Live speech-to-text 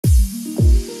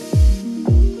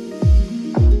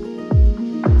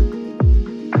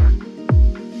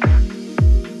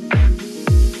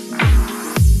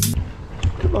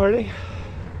morning,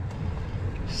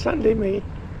 Sunday, May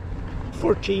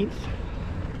 14th.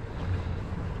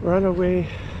 We're on our way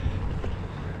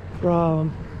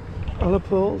from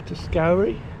Ullapool to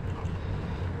Scourie.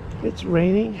 It's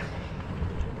raining.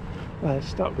 Well,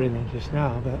 it's not raining just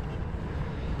now, but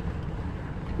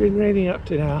it's been raining up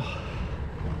to now.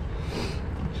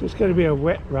 So it's going to be a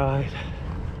wet ride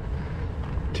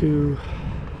to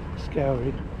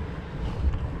Scourie.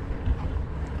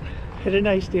 Had a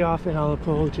nice day off in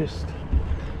Ullapool, just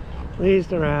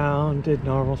lazed around, did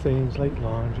normal things like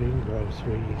laundry and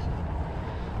groceries.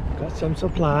 Got some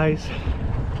supplies,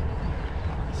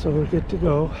 so we're good to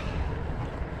go.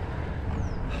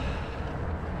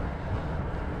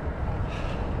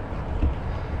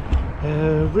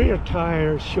 The rear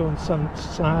tire is showing some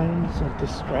signs of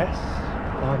distress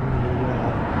on the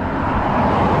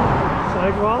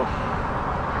sidewall,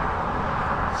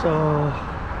 so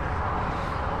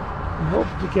I'm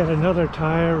hoping to get another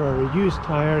tire or a used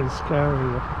tire in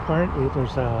Scourie. Apparently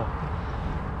there's a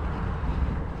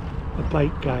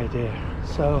bike guy there,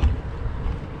 so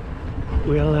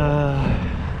we'll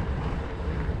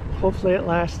hopefully it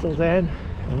lasts till then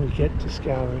and we get to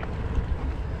Scourie.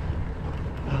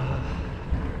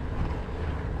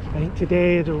 I think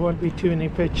today there won't be too many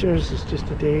pictures. It's just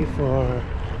a day for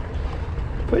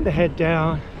putting the head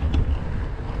down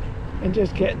and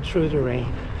just getting through the rain.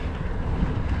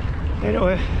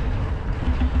 Anyway,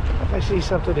 if I see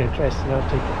something interesting, I'll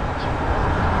take a picture.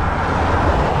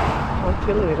 Talk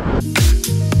to you later.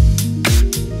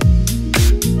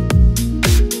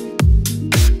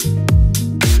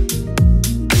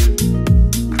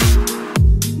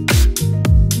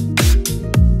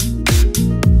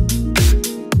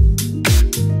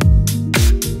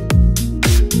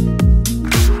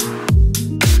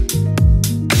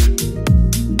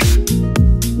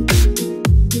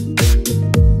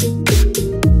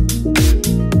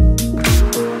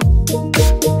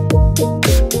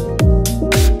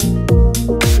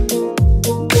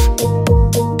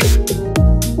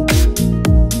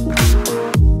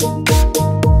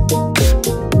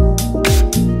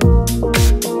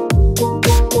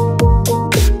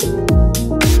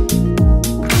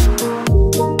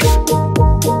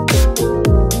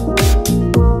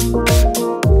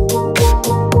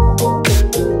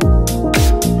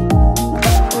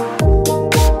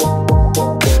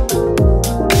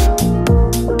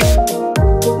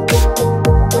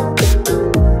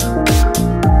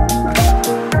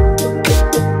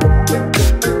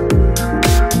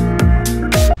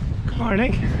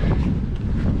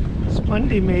 It's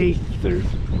Monday, May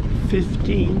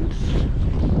 15th.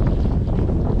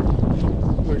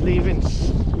 We're leaving.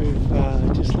 We've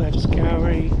just left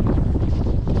Scourie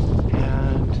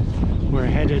and we're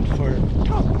headed for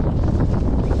Top.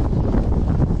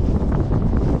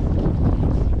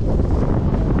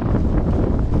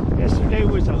 Yesterday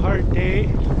was a hard day,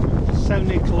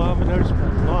 70 kilometers, but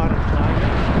a lot of climbing.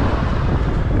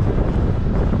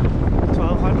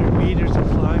 1,200 meters of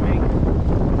climbing.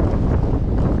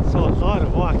 So a lot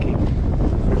of walking.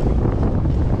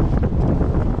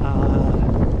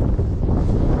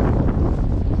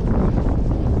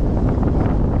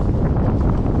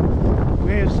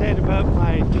 May have said about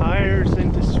my tires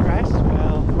in distress.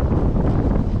 Well,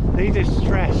 they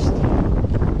distressed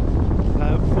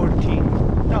about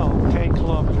 10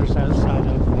 kilometers outside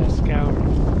of Scourie.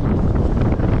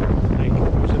 Like,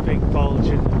 there was a big bulge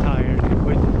in the tire. They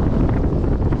wouldn't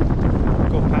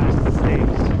go past the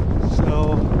stakes.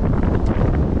 So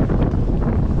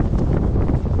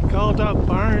called up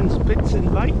Barnes Bits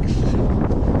and Bikes,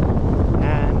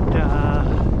 and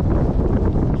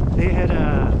they had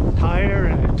a tire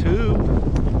and a tube,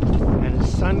 and the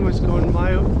sun was coming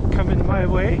my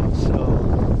way, so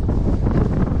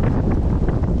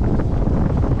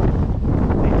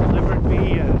they delivered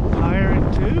me a tire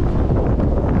and tube,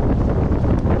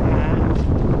 and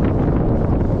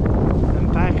I'm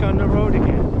back on the road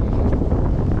again.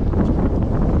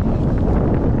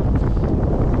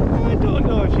 I don't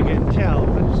know if you can tell,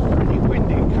 but it's pretty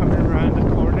windy coming around the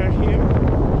corner here.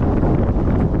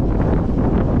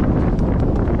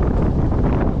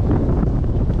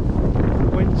 The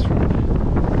wind's from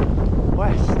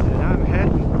west and I'm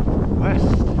heading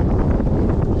west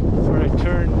before I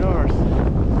turn north.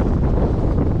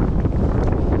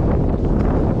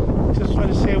 Just want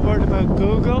to say a word about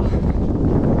Google.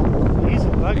 He's a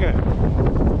bugger.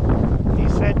 He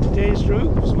said today's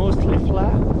route was mostly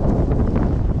flat.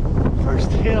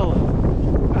 First hill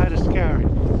out of Scourie,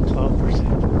 12%.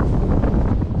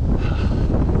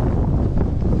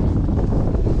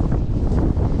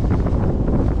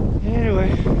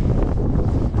 Anyway,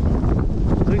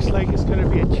 looks like it's going to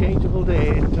be a changeable day.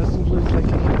 It doesn't look like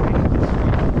it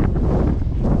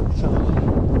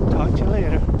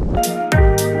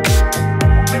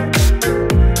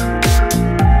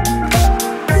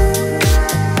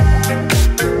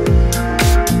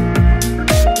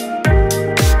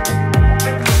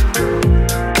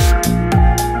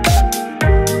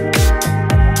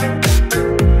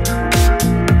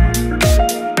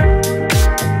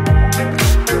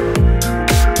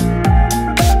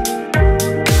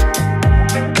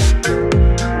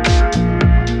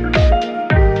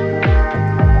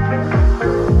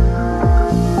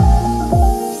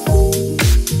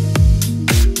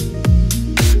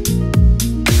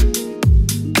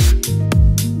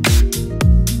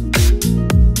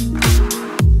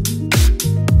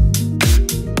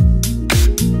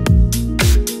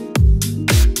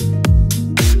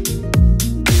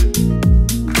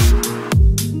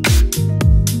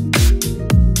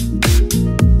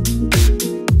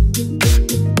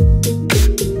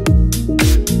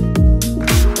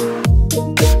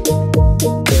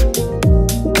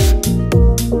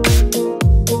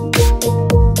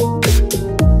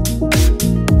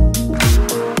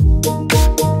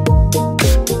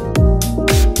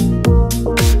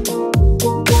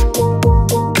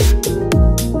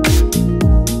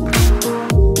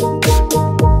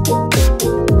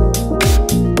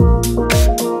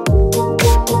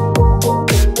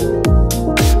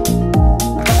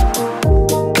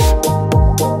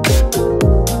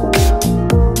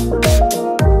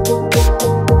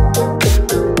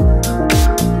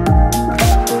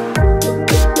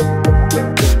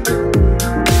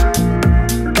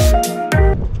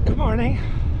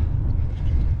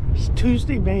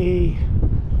Thursday, May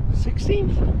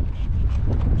 16th?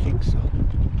 I think so.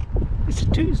 It's a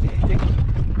Tuesday, I think.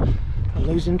 I'm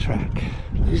losing track,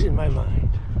 losing my mind.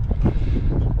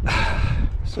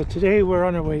 So today we're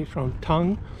on our way from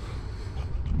Tongue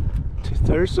to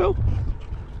Thurso.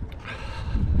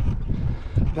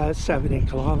 About 7-8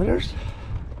 kilometers.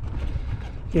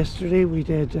 Yesterday we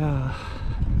did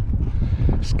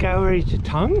Scoury to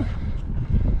Tongue,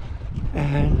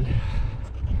 and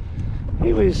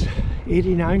it was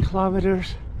 89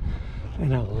 kilometers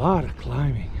and a lot of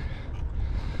climbing.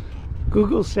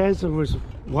 Google says there was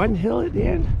one hill at the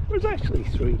end. There was actually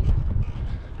 3.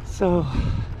 So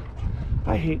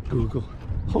I hate Google.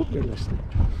 Hope you're listening.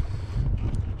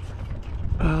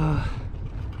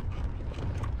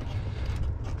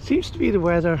 Seems to be the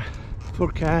weather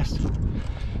forecast.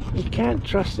 You can't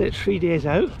trust it 3 days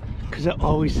out because it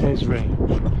always says rain.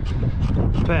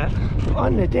 But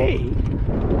on the day,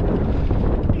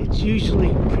 it's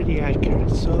usually pretty accurate.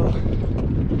 So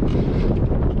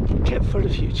tip for the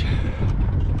future.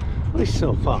 At least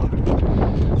so far.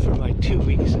 For my 2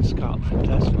 weeks in Scotland,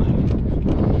 that's my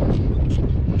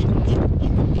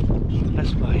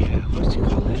what do you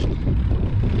call it?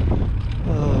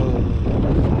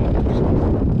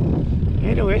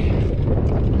 Anyway,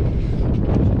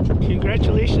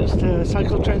 congratulations to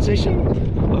Cycle Transition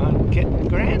on getting the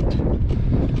grant.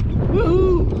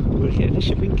 Woohoo! We're getting a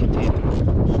shipping container.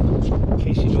 In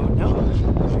case you don't know,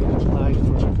 we applied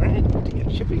for a grant to get a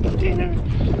shipping container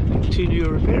and 2 new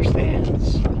repair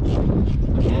stands,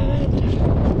 and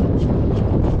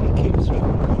it came through.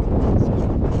 So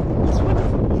it's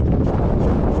wonderful.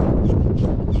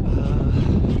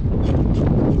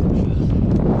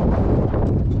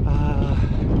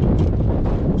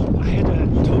 I had a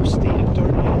toasty at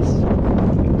Dorness.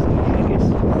 It was a haggis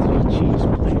 3-cheese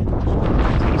blend.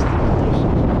 Tasty,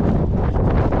 delicious.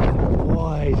 And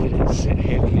boy, did it sit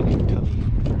heavy in your tummy.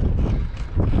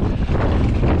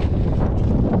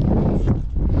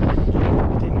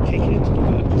 I didn't kick it until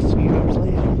about 3 hours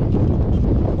later.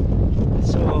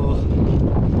 So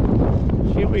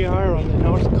here we are on the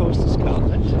north coast of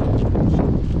Scotland.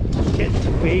 Get to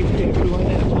wave to everyone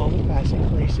at all the passing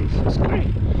places. It's great.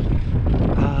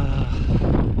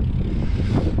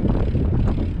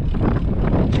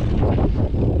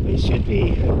 It should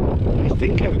be, I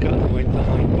think I've got the wind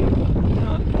behind me, but I'm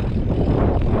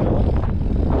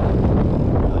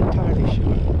not entirely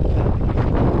sure.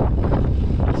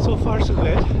 So far so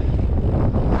good.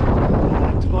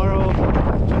 Tomorrow